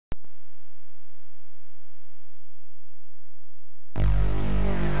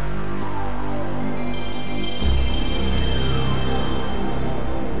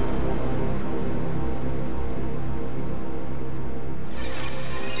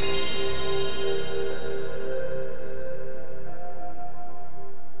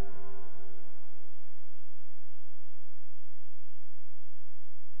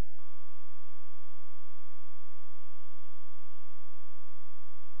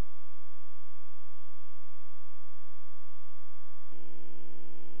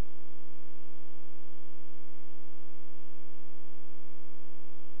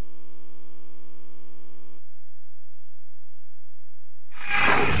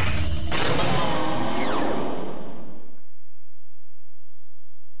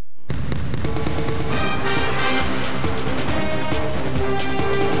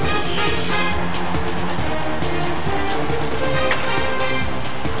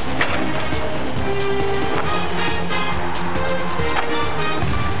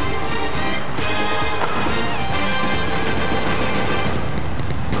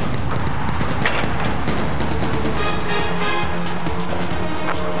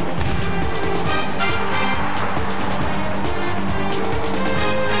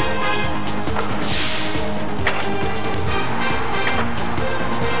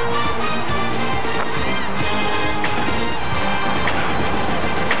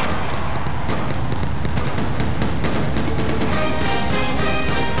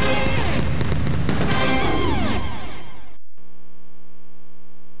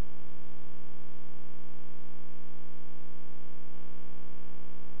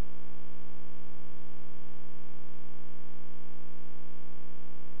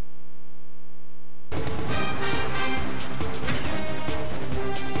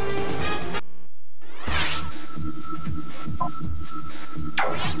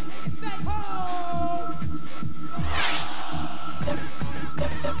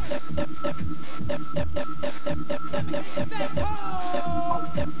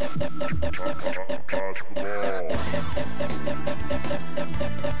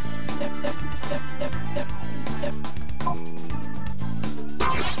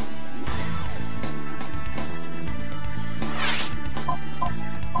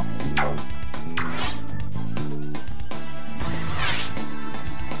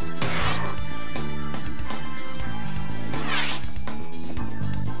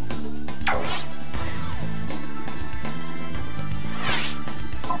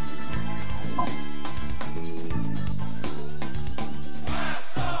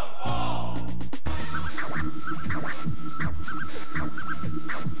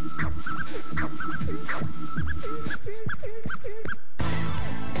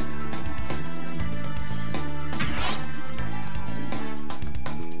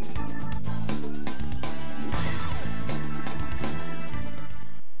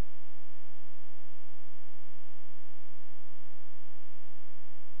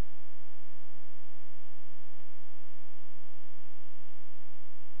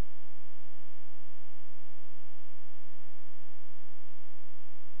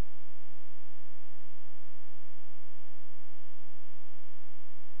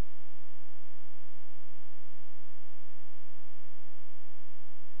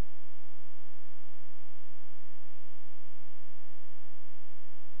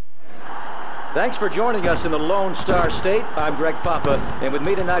Thanks for joining us in the Lone Star State. I'm Greg Papa, and with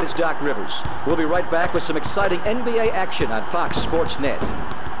me tonight is Doc Rivers. We'll be right back with some exciting NBA action on Fox Sports Net.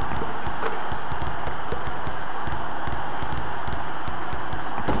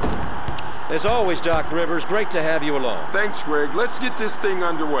 As always, Doc Rivers, great to have you along. Thanks, Greg. Let's get this thing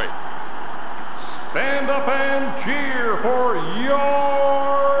underway. Stand up and cheer for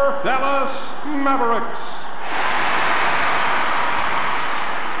your Dallas Mavericks.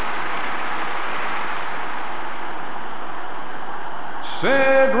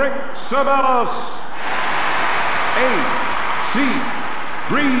 Cedric Ceballos, A.C.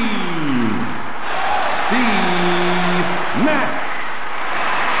 Green, Steve Nash,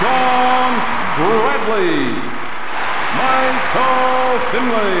 Sean Bradley, Michael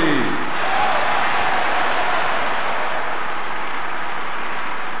Finley.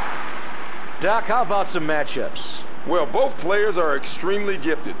 Doc, how about some matchups? Well, both players are extremely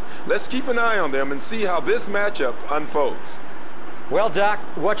gifted. Let's keep an eye on them and see how this matchup unfolds. Well, Doc,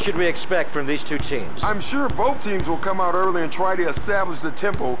 what should we expect from these two teams? I'm sure both teams will come out early and try to establish the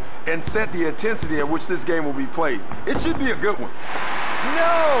tempo and set the intensity at which this game will be played. It should be a good one.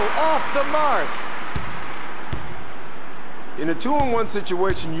 No! Off the mark! In a 2-on-1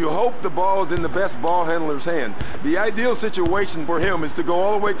 situation, you hope the ball is in the best ball handler's hand. The ideal situation for him is to go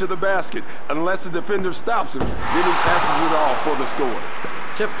all the way to the basket. Unless the defender stops him, then he passes it off for the score.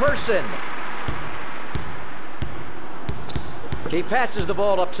 To Person. He passes the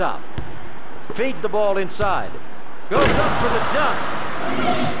ball up top. Feeds the ball inside. Goes up for the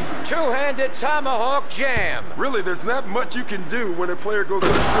dunk. Two-handed tomahawk jam. Really, there's not much you can do when a player goes up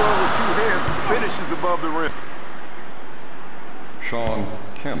strong with two hands and finishes above the rim. Sean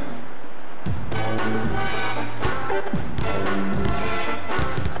Kemp.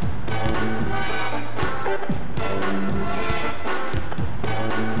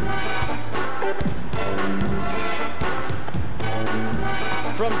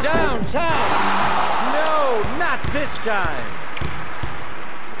 From downtown. No, not this time.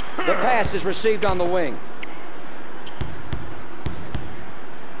 The pass is received on the wing.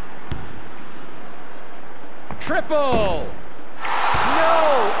 Triple.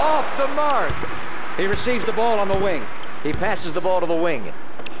 No, off the mark. He receives the ball on the wing. He passes the ball to the wing.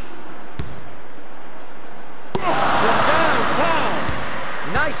 From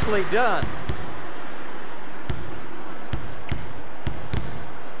downtown. Nicely done.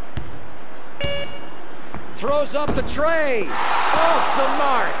 Throws up the tray. Off the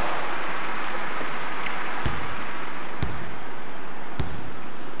mark.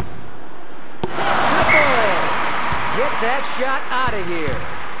 Triple. Get that shot out of here.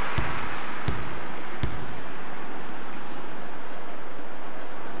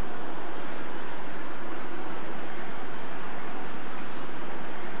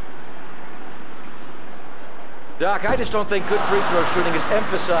 Doc, I just don't think good free throw shooting is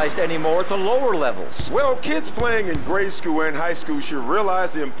emphasized anymore at the lower levels. Well, kids playing in grade school and high school should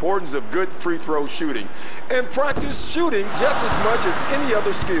realize the importance of good free throw shooting and practice shooting just as much as any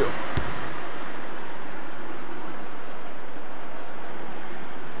other skill.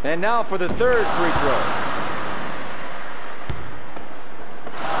 And now for the third free throw.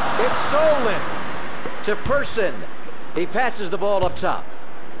 It's stolen. To Person. He passes the ball up top.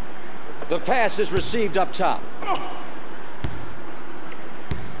 The pass is received up top.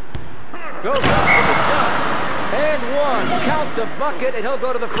 Goes up for the dunk. And one. Count the bucket, and he'll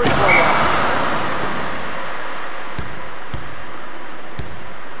go to the free throw line.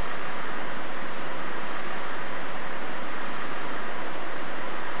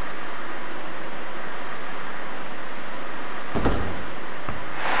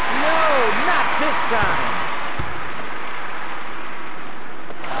 Time.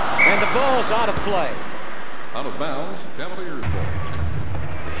 And the ball's out of play. Out of bounds, Cavaliers ball.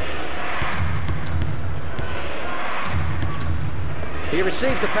 He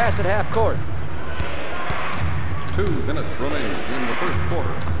receives the pass at half court. 2 minutes remaining in the first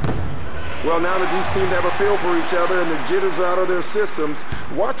quarter. Well, now that these teams have a feel for each other and the jitters are out of their systems,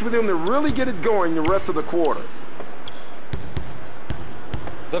 watch for them to really get it going the rest of the quarter.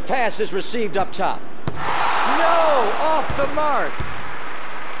 The pass is received up top. No! Off the mark!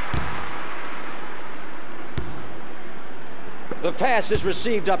 The pass is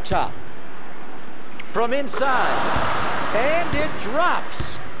received up top. From inside. And it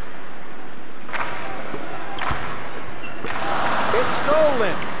drops. It's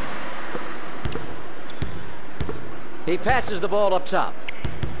stolen. He passes the ball up top.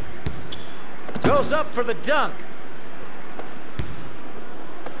 Goes up for the dunk.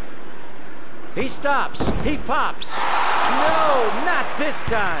 He stops. He pops. No, not this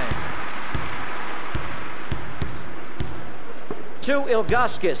time. To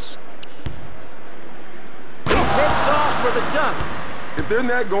Ilgauskas. He takes off for the dunk. If they're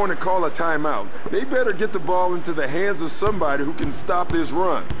not going to call a timeout, they better get the ball into the hands of somebody who can stop this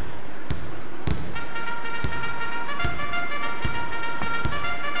run.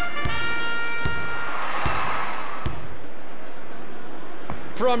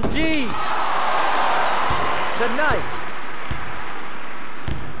 From D. Tonight.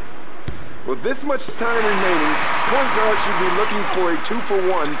 With this much time remaining, point guard should be looking for a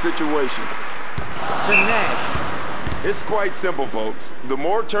 2-for-1 situation. To Nash. It's quite simple, folks. The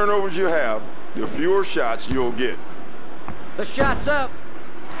more turnovers you have, the fewer shots you'll get. The shot's up.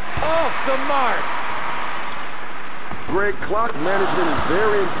 Off the mark. Greg, clock management is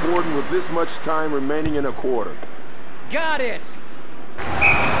very important with this much time remaining in a quarter. Got it.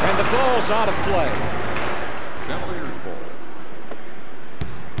 And the ball's out of play. Cavaliers ball.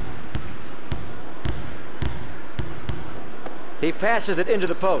 He passes it into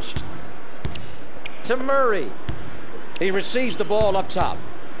the post. To Murray. He receives the ball up top.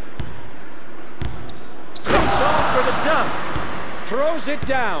 Takes off for the dunk. Throws it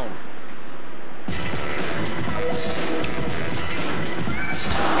down.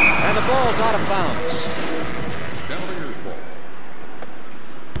 And the ball's out of bounds. Cavaliers ball.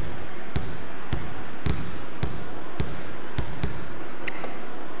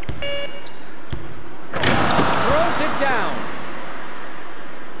 Throws it down.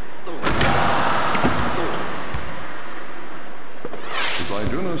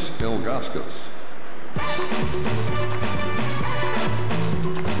 Ilgauskas.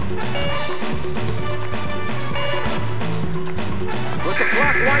 With the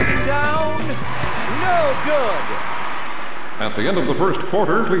clock winding down, no good. At the end of the first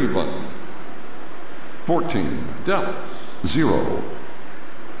quarter, Cleveland 14, Dallas 0.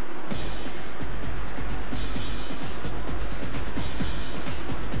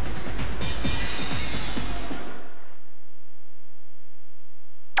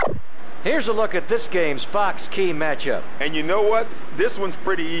 Here's a look at this game's Fox Key matchup. And you know what? This one's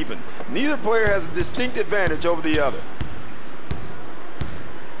pretty even. Neither player has a distinct advantage over the other.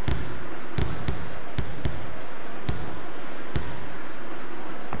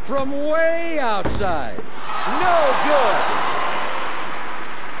 From way outside. No good.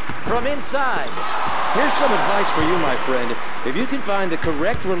 From inside. Here's some advice for you, my friend. If you can find the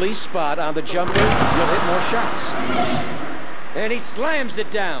correct release spot on the jumper, you'll hit more shots. And he slams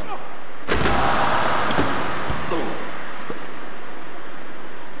it down.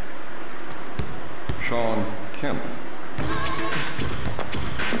 Sean Kemp.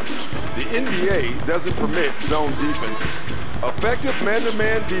 The NBA doesn't permit zone defenses. Effective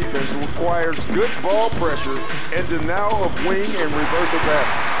man-to-man defense requires good ball pressure and denial of wing and reversal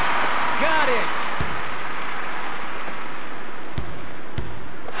passes. Got it.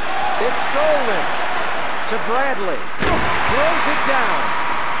 It's stolen. To Bradley. Throws it down.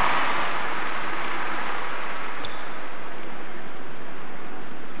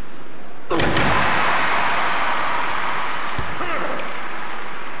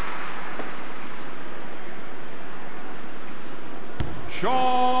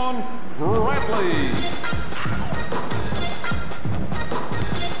 Sean Bradley.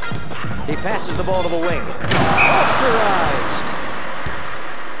 He passes the ball to the wing. Posterized.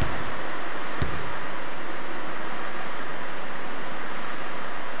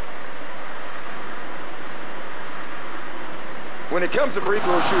 When it comes to free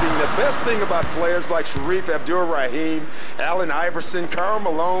throw shooting, the best thing about players like Sharif Abdur-Rahim, Allen Iverson, Karl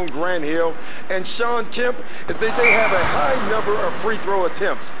Malone, Grant Hill, and Sean Kemp is that they have a high number of free throw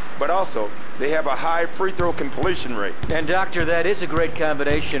attempts, but also they have a high free throw completion rate. And, Doctor, that is a great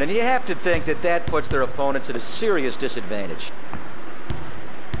combination, and you have to think that that puts their opponents at a serious disadvantage.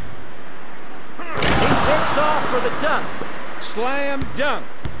 He takes off for the dunk. Slam dunk.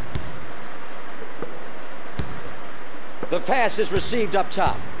 The pass is received up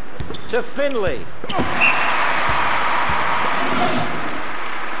top. To Finley.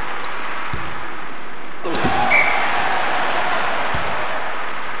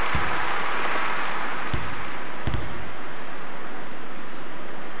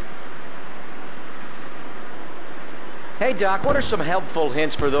 Hey, Doc, what are some helpful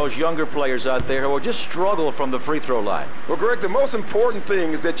hints for those younger players out there who will just struggle from the free throw line? Well, Greg, the most important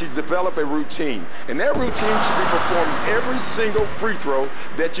thing is that you develop a routine, and that routine should be performed every single free throw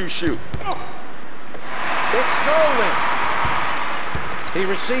that you shoot. It's stolen. He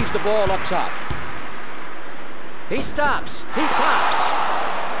receives the ball up top. He stops. He pops.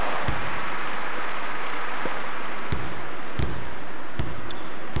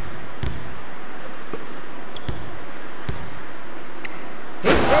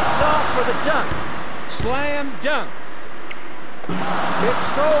 dunk. It's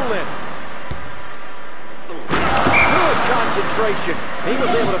stolen. Good concentration. He was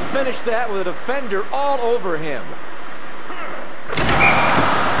able to finish that with a defender all over him.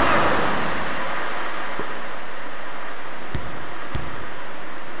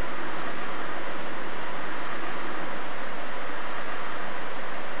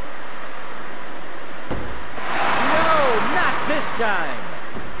 This time.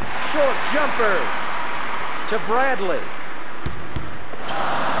 Short jumper to Bradley.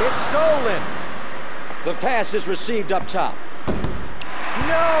 It's stolen. The pass is received up top.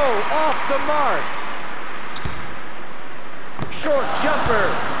 No, off the mark. Short jumper.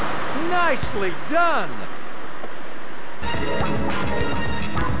 Nicely done.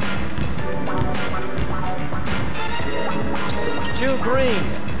 To Green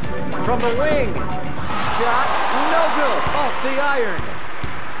from the wing. Shot, no good, off the iron.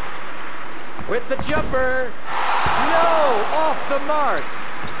 With the jumper, no, off the mark.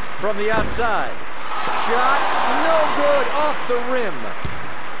 From the outside, shot, no good, off the rim.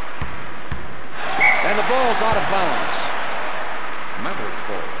 And the ball's out of bounds. Mavericks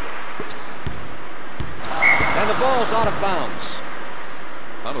ball. And the ball's out of bounds.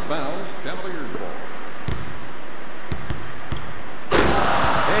 Out of bounds, Cavaliers ball.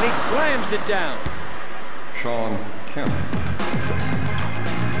 And he slams it down. Sean Kemp.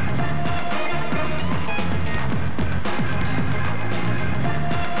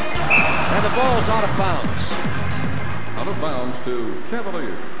 And the ball's out of bounds. Out of bounds to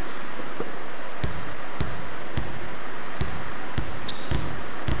Cavaliers.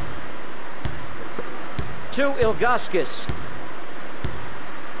 To Ilgauskas.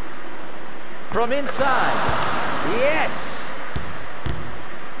 From inside. Yes!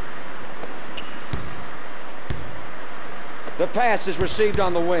 The pass is received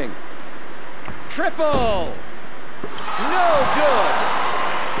on the wing. Triple! No good!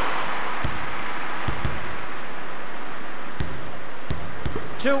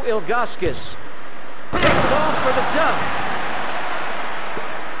 To Ilgauskas. Takes off for the dunk.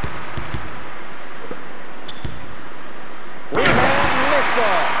 We have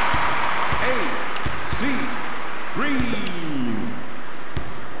liftoff. A.C. Green.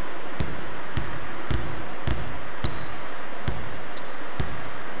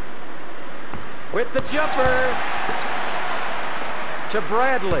 With the jumper to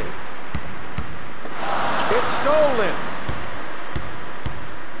Bradley. It's stolen.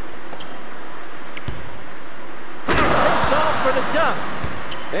 Takes off for the dunk.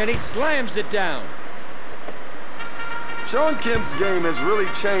 And he slams it down. Sean Kemp's game has really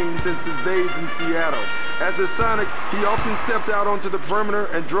changed since his days in Seattle. As a Sonic, he often stepped out onto the perimeter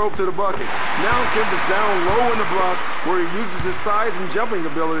and drove to the bucket. Now Kemp is down low in the block where he uses his size and jumping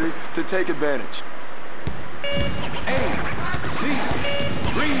ability to take advantage. A.C.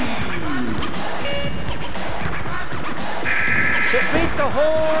 Green. To beat the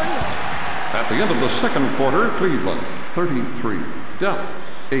horn. At the end of the second quarter, Cleveland 33, Dallas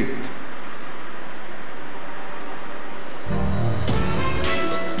 8.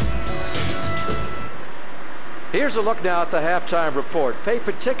 Here's a look now at the halftime report. Pay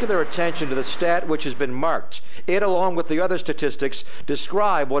particular attention to the stat which has been marked. It, along with the other statistics,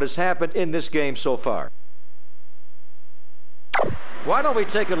 describe what has happened in this game so far. Why don't we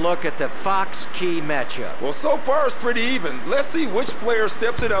take a look at the Fox Key matchup? Well, so far it's pretty even. Let's see which player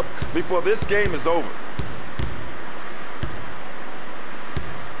steps it up before this game is over.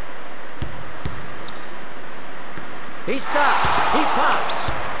 He stops. He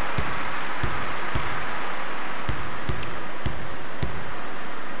pops.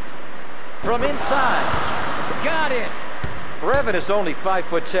 From inside. Got it. Brevin is only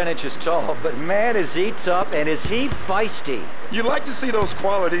 5'10" tall, but man, is he tough and is he feisty. You like to see those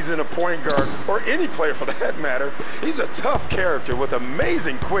qualities in a point guard, or any player for that matter. He's a tough character with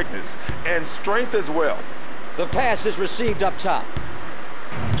amazing quickness and strength as well. The pass is received up top.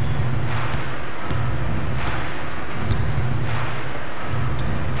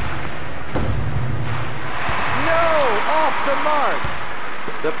 No, off the mark.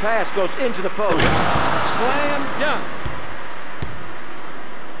 The pass goes into the post. Slam dunk.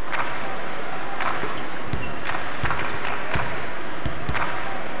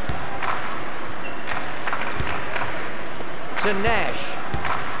 To Nash.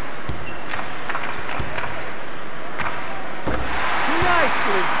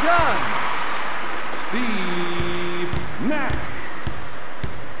 Nicely done. Steve Nash.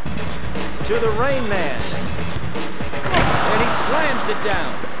 To the Rain Man. And he slams it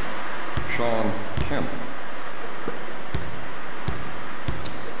down. Sean Kemp.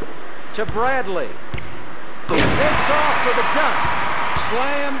 To Bradley. He takes off for the dunk.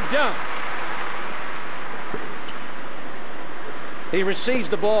 Slam dunk. He receives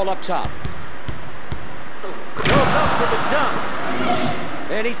the ball up top. Goes up for the dunk.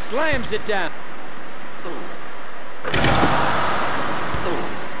 And he slams it down.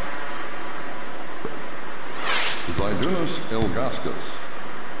 Zydrunas Ilgauskas.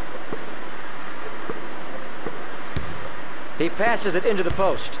 He passes it into the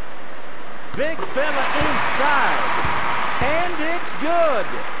post. Big fella inside. And it's good.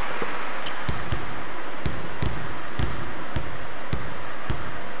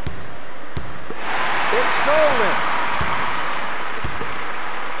 It's stolen.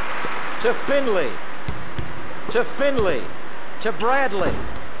 To Finley. To Finley. To Bradley.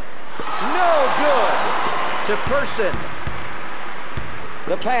 No good. To Person.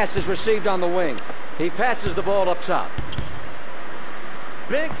 The pass is received on the wing. He passes the ball up top.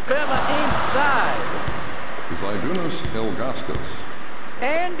 Big fella inside. Zydrunas Ilgauskas.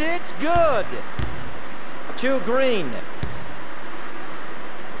 And it's good. To Green.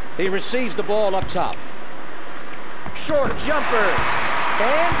 He receives the ball up top. Short jumper.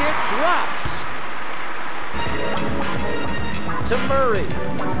 And it drops. To Murray.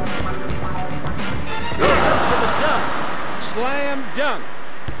 Goes up to the dunk. Slam dunk.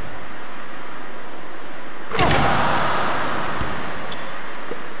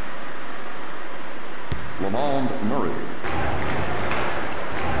 Lamond Murray.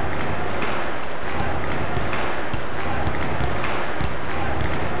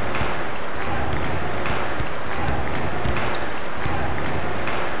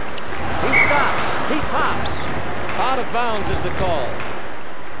 He stops. He pops. Out of bounds is the call.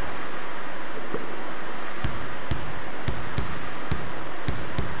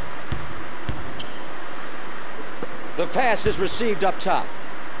 The pass is received up top.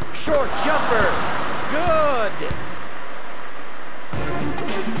 Short jumper. Good.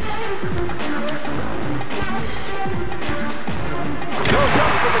 Goes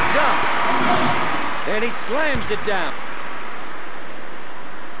up for the dunk. And he slams it down.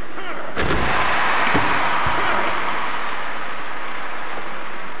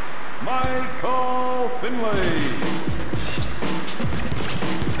 Michael Finley.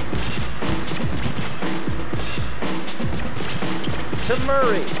 To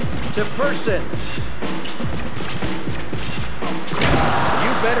Murray. To Person.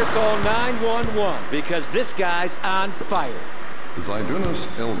 You better call 911 because this guy's on fire. Zydrunas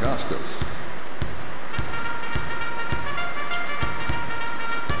Ilgauskas.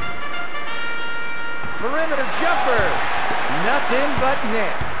 Perimeter jumper. Nothing but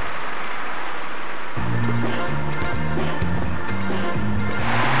net.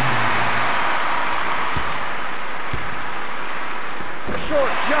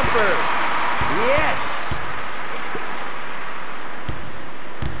 Short jumper. Yes.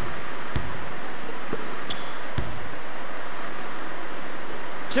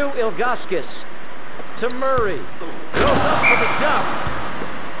 To Ilgauskas. To Murray. Goes up for the dunk.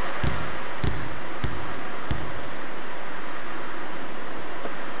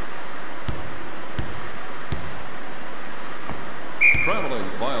 Traveling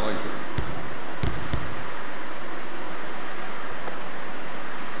violation.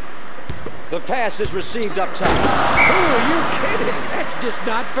 The pass is received up top. Who are you kidding? That's just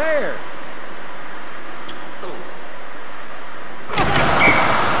not fair.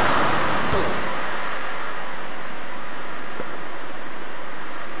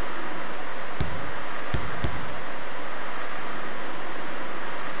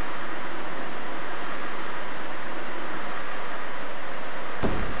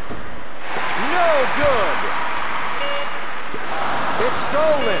 No good. It's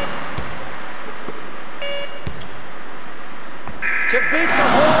stolen. To beat the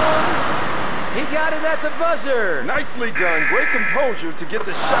horn. He got it at the buzzer. Nicely done. Great composure to get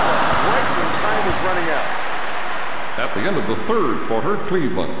the shot up right when time is running out. At the end of the third quarter,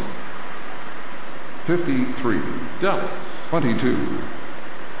 Cleveland 53, Dallas 22.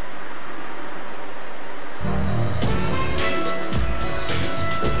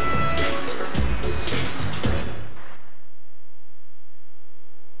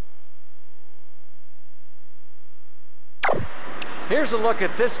 Here's a look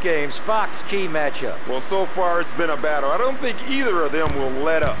at this game's Fox Key matchup. Well, so far it's been a battle. I don't think either of them will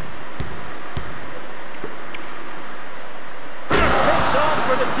let up. Takes off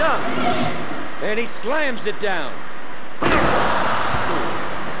for the dunk. And he slams it down.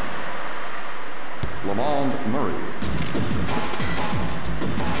 Lamond Murray.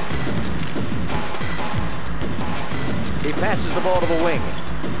 He passes the ball to the wing.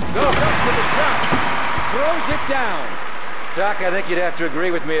 Goes up for the dunk. throws it down. Doc, I think you'd have to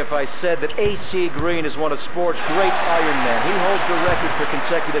agree with me if I said that A.C. Green is one of sport's great Iron Men. He holds the record for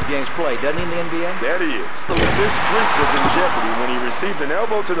consecutive games played, doesn't he, in the NBA? That he is. This streak was in jeopardy when he received an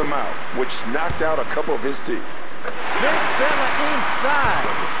elbow to the mouth, which knocked out a couple of his teeth. Big fella inside.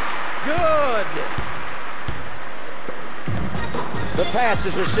 Good. The pass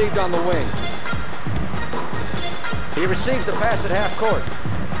is received on the wing. He receives the pass at half court.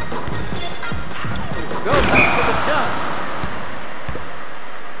 Goes up for the dunk.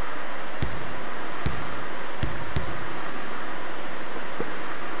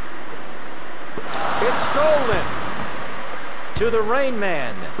 It's stolen to the Rain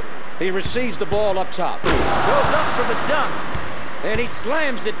Man. He receives the ball up top. Goes up for the dunk, and he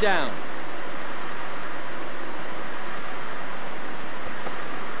slams it down.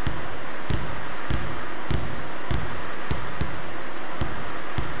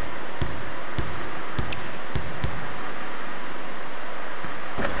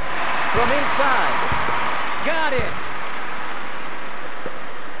 From inside. Got it.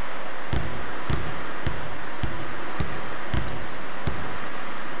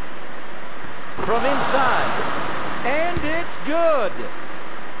 From inside, and it's good.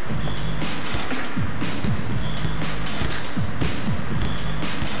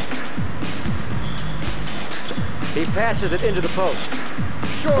 He passes it into the post.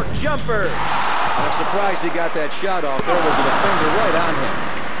 Short jumper. I'm surprised he got that shot off. There was a defender right on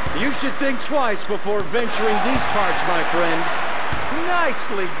him. You should think twice before venturing these parts, my friend.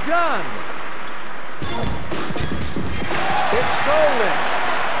 Nicely done. It's stolen.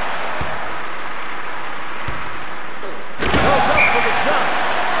 Goes up for the dunk.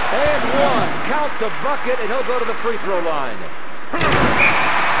 And one. Count the bucket, and he'll go to the free throw line.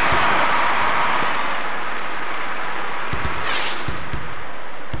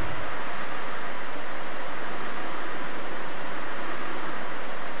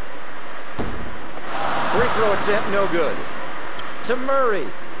 Free throw attempt, no good. To Murray.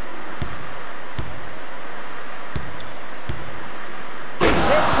 He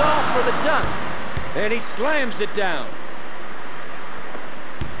takes off for the dunk. And he slams it down.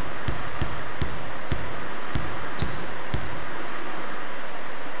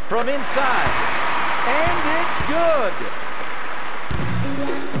 From inside, and it's good.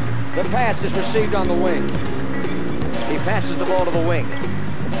 The pass is received on the wing. He passes the ball to the wing.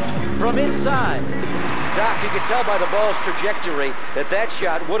 From inside. Doc, you can tell by the ball's trajectory that that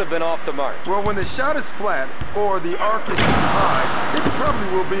shot would have been off the mark. Well, when the shot is flat or the arc is too high, it probably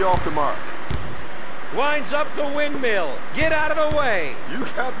will be off the mark. Winds up the windmill. Get out of the way. You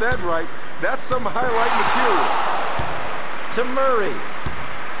got that right. That's some highlight material. To Murray.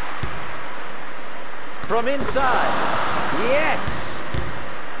 From inside. Yes.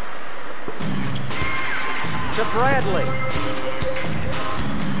 To Bradley.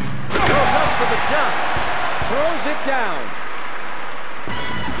 Goes up for the dunk. Throws it down.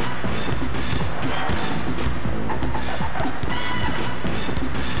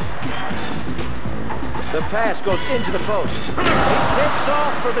 The pass goes into the post. He takes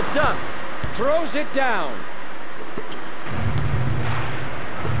off for the dunk. Throws it down.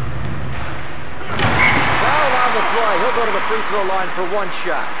 Foul on the play. He'll go to the free throw line for one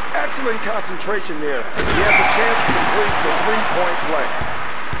shot. Excellent concentration there. He has a chance to complete the three-point play.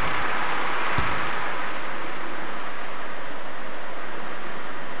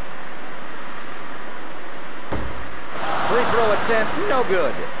 Free throw attempt, no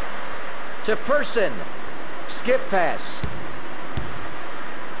good. To Person. Skip pass.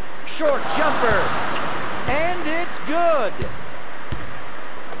 Short jumper. And it's good.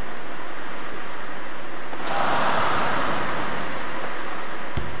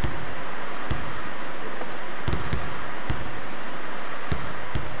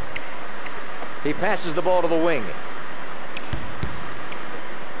 He passes the ball to the wing.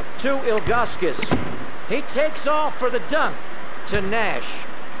 To Ilgauskas. He takes off for the dunk. To Nash.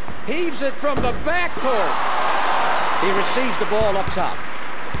 Heaves it from the backcourt. He receives the ball up top.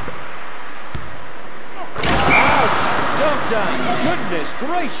 Ouch! Dunked on. Goodness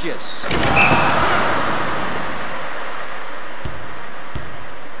gracious.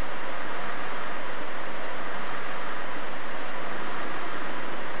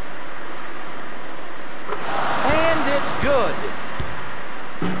 And it's good.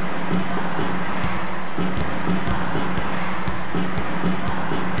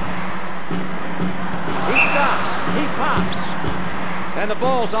 He stops, he pops, and the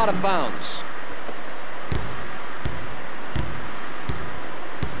ball's out of bounds.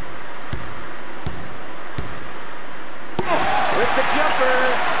 With the jumper,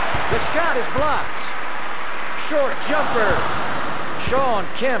 the shot is blocked. Short jumper. Sean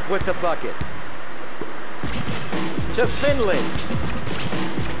Kemp with the bucket. To Finley.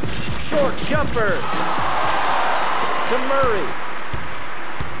 Short jumper. To Murray.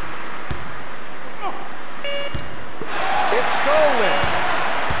 It's stolen.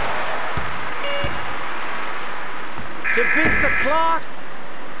 To beat the clock.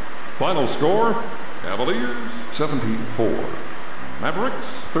 Final score, Cavaliers 74, Mavericks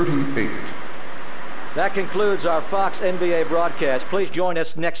 38. That concludes our Fox NBA broadcast. Please join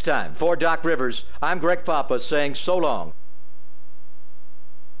us next time. For Doc Rivers, I'm Greg Papa saying so long.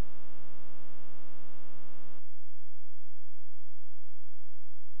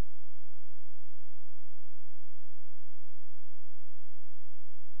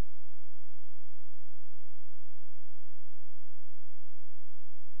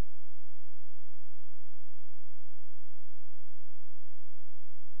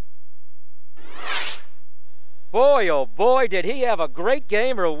 Boy, oh boy, did he have a great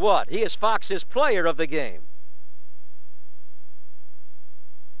game or what? He is Fox's player of the game.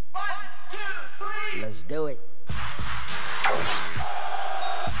 1, 2, 3. Let's do it.